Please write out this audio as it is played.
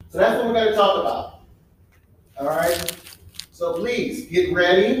So that's what we're going to talk about. All right? So please get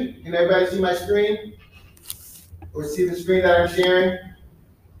ready. Can everybody see my screen? Or see the screen that I'm sharing?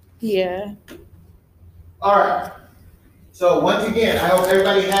 Yeah. All right. So once again, I hope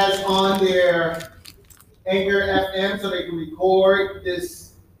everybody has on their Anchor FM so they can record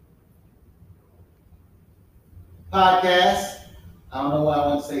this podcast. I don't know why I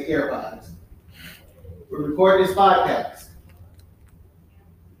want to say AirPods. We're recording this podcast.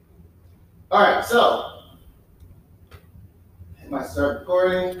 All right, so I might start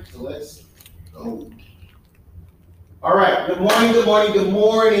recording. So let's go. All right, good morning, good morning, good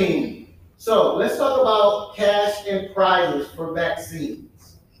morning. So let's talk about cash and prizes for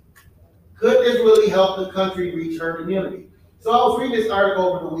vaccines. Could this really help the country reach herd immunity? So I was reading this article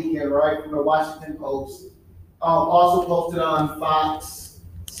over the weekend, right, from the Washington Post. Also posted on Fox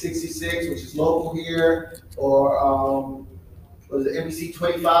 66, which is local here, or was it NBC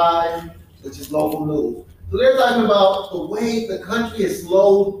 25, which is local news. So they're talking about the way the country is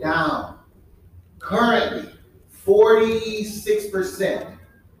slowed down. Currently, 46%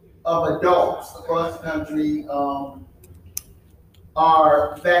 of adults across the country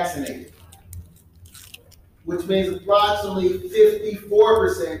are vaccinated, which means approximately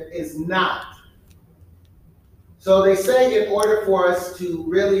 54% is not. So they say in order for us to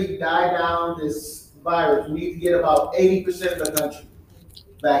really die down this virus, we need to get about 80% of the country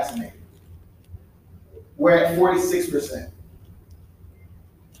vaccinated. We're at 46%.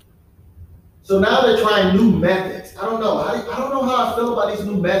 So now they're trying new methods. I don't know. I don't know how I feel about these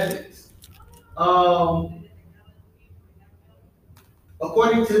new methods.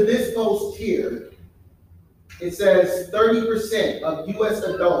 According to this post here, it says 30% of U.S.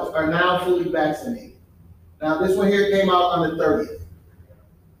 adults are now fully vaccinated. Now, this one here came out on the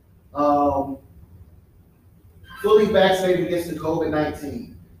 30th. Fully vaccinated against the COVID-19.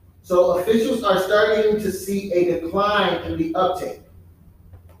 So officials are starting to see a decline in the uptake.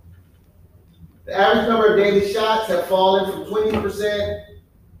 The average number of daily shots have fallen from 20%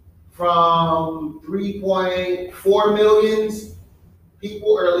 from 3.4 million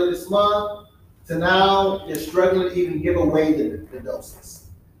people early this month to now they're struggling to even give away the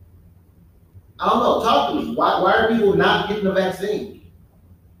doses. I don't know. Talk to me. Why are people not getting the vaccine?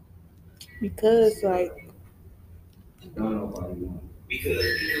 Because, like, because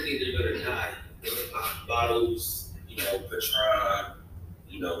people think they're gonna die. They're gonna pop bottles, Patron,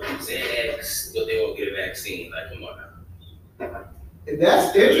 Xanax, but they won't get a vaccine. Like, come on now.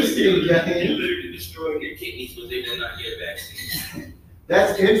 That's interesting, You're Jane. literally destroying your kidneys, but they will not get a vaccine.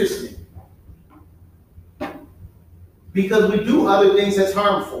 That's interesting. Because we do other things that's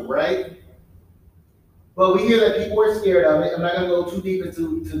harmful, right? But we hear that people are scared of it. I'm not going to go too deep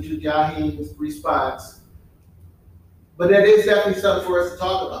into Jaheen's response. But that is definitely something for us to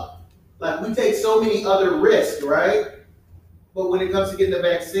talk about. Like, we take so many other risks, right? But when it comes to getting the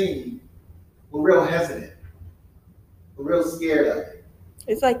vaccine, we're real hesitant. We're real scared of it.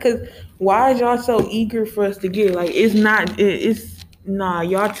 it's like, cause why is y'all so eager for us to get it? Like, it's not. Nah.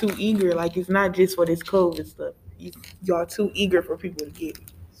 Y'all too eager. Like, it's not just for this COVID stuff. Y'all too eager for people to get it.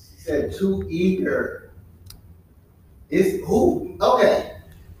 She said too eager. Is who? Okay.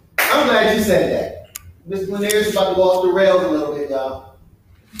 I'm glad you said that. Ms. Lanier's about to go off the rails a little bit, y'all.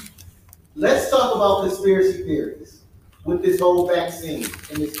 Let's talk about conspiracy theories with this whole vaccine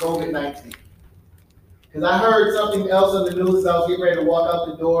and this COVID-19. Because I heard something else on the news as I was getting ready to walk out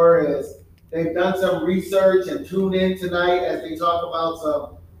the door is they've done some research and tune in tonight as they talk about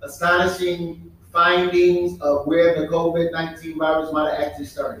some astonishing findings of where the COVID-19 virus might have actually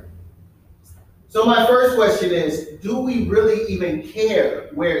started. So my first question is, do we really even care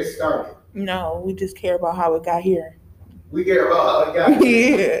where it started? No, we just care about how it got here. We care about how it got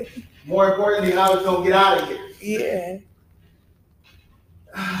here. Yeah. More importantly, how it's gonna get out of here. Yeah.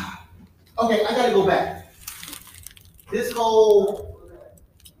 Okay, I gotta go back. This whole,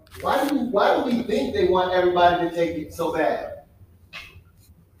 why do we think they want everybody to take it so bad?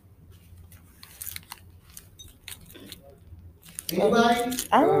 Anybody?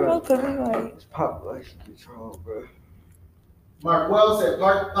 I don't know, cause it's like It's population control, bro. Mark Wells said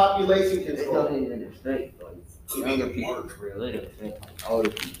population It's control. not even a state. Like, younger people for real. They don't think like older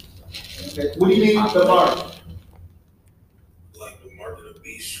people. Okay. What do you mean the mark? Like the mark of the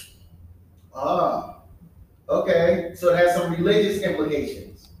beast. Ah, okay. So it has some religious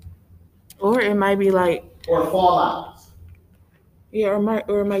implications or it might be like, or fallouts. yeah,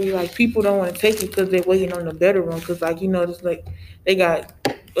 or it might be like people don't want to take it because they're waiting on the better one. Cause like just like they got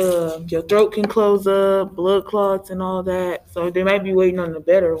your throat can close up, blood clots and all that. So they might be waiting on the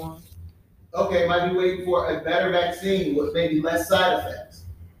better one. Okay, might be waiting for a better vaccine with maybe less side effects.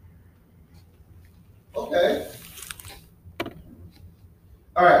 Okay.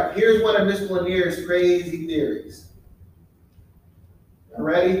 All right, here's one of Mr. Lanier's crazy theories. You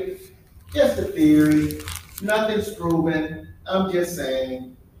ready? Just a theory. Nothing's proven. I'm just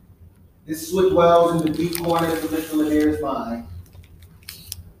saying. This is what dwells in the deep corners of Mr. Lanier's mind.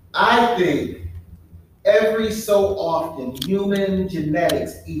 I think every so often human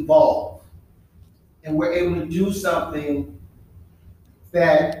genetics evolve and we're able to do something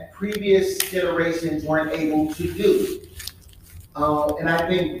that previous generations weren't able to do. And I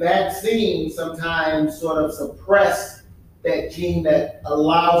think vaccines sometimes sort of suppress that gene that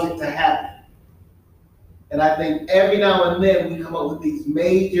allows it to happen. And I think every now and then we come up with these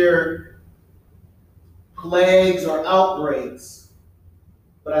major plagues or outbreaks.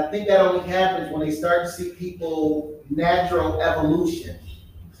 But I think that only happens when they start to see people natural evolution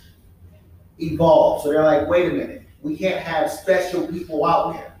evolve. So they're like, wait a minute, we can't have special people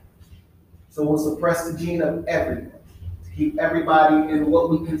out here. So we'll suppress the gene of everyone to keep everybody in what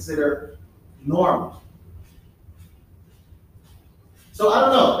we consider normal. So I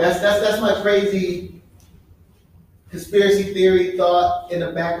don't know. That's my crazy conspiracy theory thought in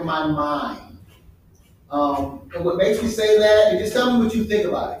the back of my mind. And what makes me say that, and just tell me what you think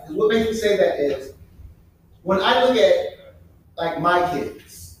about it. Because what makes me say that is when I look at like my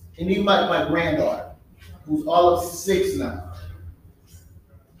kids, and even my granddaughter, who's all of 6 now,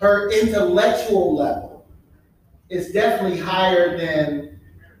 her intellectual level is definitely higher than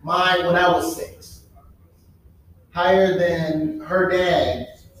mine when I was 6. Higher than her dad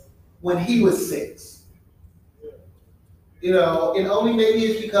when he was 6. You know, and only maybe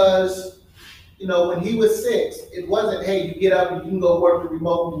it's because, you know, when he was 6, it wasn't, hey, you get up and you can go work the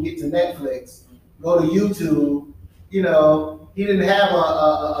remote and get to Netflix, go to YouTube. You know, he didn't have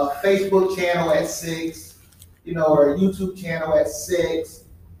a Facebook channel at 6, you know, or a YouTube channel at 6.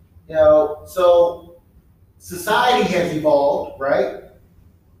 You know, so society has evolved, right?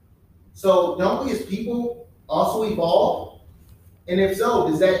 So don't we as people also evolve? And if so,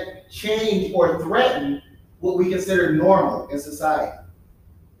 does that change or threaten what we consider normal in society?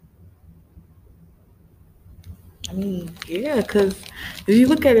 I mean, yeah, because if you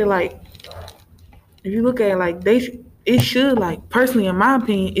look at it like, it should, like, personally, in my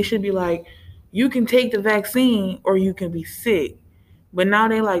opinion, it should be like, you can take the vaccine or you can be sick. But now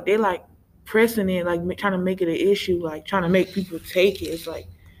they pressing it, like trying to make it an issue, like trying to make people take it. It's like,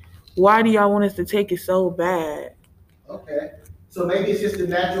 why do y'all want us to take it so bad? Okay. So maybe it's just a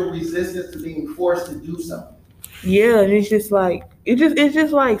natural resistance to being forced to do something. Yeah, and it's just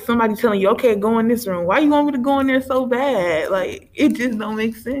like somebody telling you, okay, go in this room. Why you want me to go in there so bad? Like, it just don't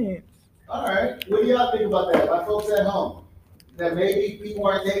make sense. All right. What do y'all think about that? My folks at home. That maybe people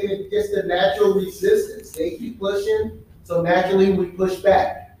aren't taking it, just a natural resistance. They keep pushing, so naturally we push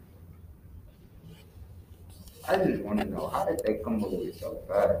back. I just want to know, how did they come up with it so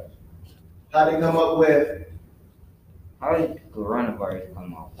fast? How they come up with? How did coronavirus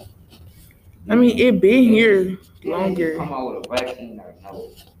come out? I mean, it been here Did they longer. come out with a vaccine or no?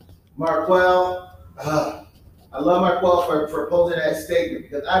 Marquell, I love Marquell for posing that statement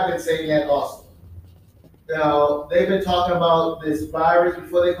because I've been saying that also. Now, they've been talking about this virus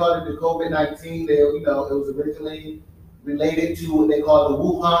before they called it the COVID-19. It was originally related to what they call the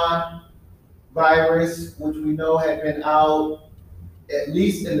Wuhan virus, which we know had been out at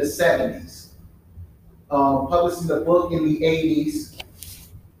least in the 70s. Published in the book in the 80s.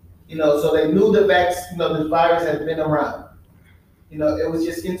 So they knew the virus had been around. It was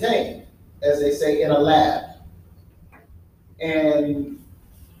just contained, as they say, in a lab. And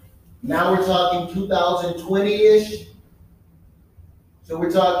now we're talking 2020-ish. So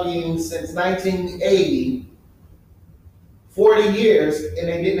we're talking since 1980, 40 years, and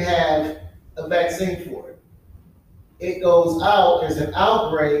they didn't have a vaccine for it. It goes out, there's an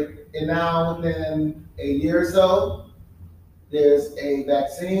outbreak, and now within a year or so, there's a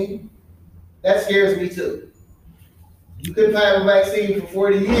vaccine. That scares me too. You couldn't have a vaccine for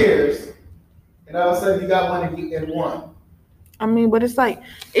 40 years, and all of a sudden you got one in one. I mean, but it's like,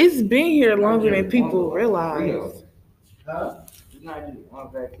 it's been here longer than people realize. Huh? It's not just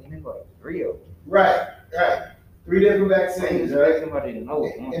one vaccine, it's like 3 of them. Right. 3 different vaccines, right? Somebody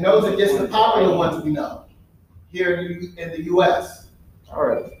knows. And those are just the popular ones we know here in the U.S. All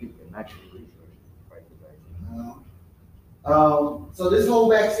right, people naturally research fight the vaccine. So this whole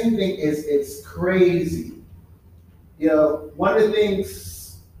vaccine thing it's crazy. One of the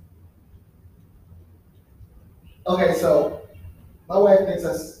things. Okay, so my wife thinks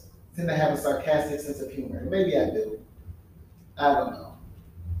I tend to have a sarcastic sense of humor. Maybe I do. I don't know.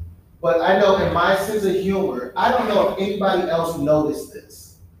 But I know in my sense of humor, I don't know if anybody else noticed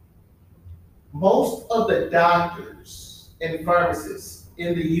this. most of the doctors and pharmacists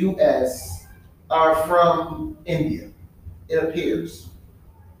in the US are from India, it appears.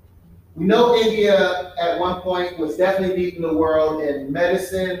 We know India at one point was definitely leading the world in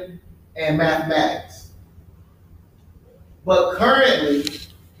medicine and mathematics. But currently,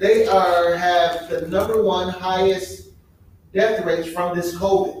 they have the number one highest death rates from this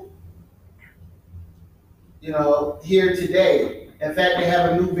COVID. Here today. In fact, they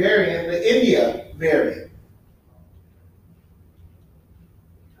have a new variant, the India variant.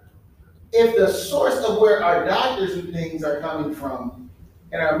 If the source of where our doctors and things are coming from,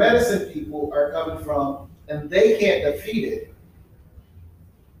 and our medicine people are coming from, and they can't defeat it,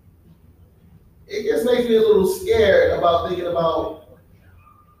 it just makes me a little scared about thinking about,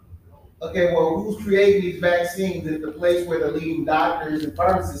 okay, well, who's creating these vaccines if the place where the leading doctors and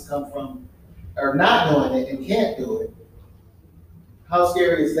pharmacists come from are not doing it and can't do it? How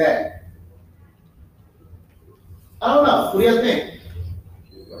scary is that? I don't know. What do you think?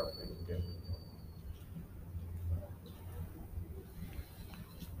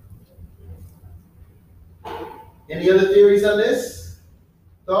 Any other theories on this?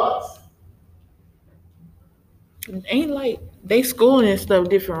 Thoughts? Ain't like they schooling and stuff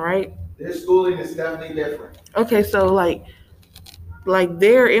different, right? Their schooling is definitely different. Okay, so like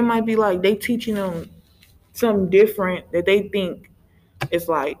there it might be like they teaching them something different that they think it's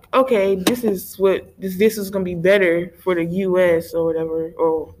like, okay, this is gonna be better for the US or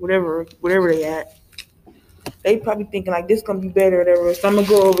whatever they at. They probably thinking like this gonna be better, whatever. So I'm gonna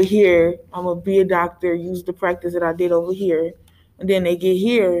go over here, I'm gonna be a doctor, use the practice that I did over here, and then they get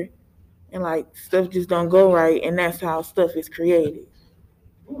here and like stuff just don't go right, and that's how stuff is created.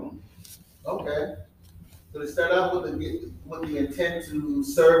 Okay. So they start out with the intent to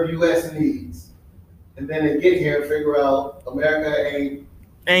serve U.S. needs, and then they get here and figure out America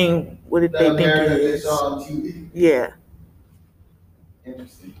ain't what did the they America think it that's is. on TV. Yeah.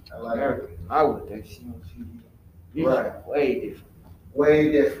 Interesting. I like America, it. I would think she on TV. Right. Way different.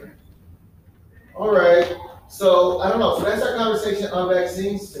 Way different. All right. So I don't know. So that's our conversation on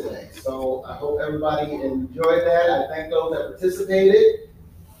vaccines today. So I hope everybody enjoyed that. I thank those that participated.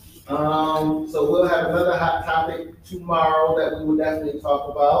 So we'll have another hot topic tomorrow that we will definitely talk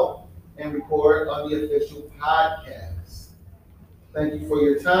about and record on the official podcast. Thank you for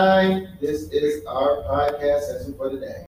your time. This is our podcast session for today.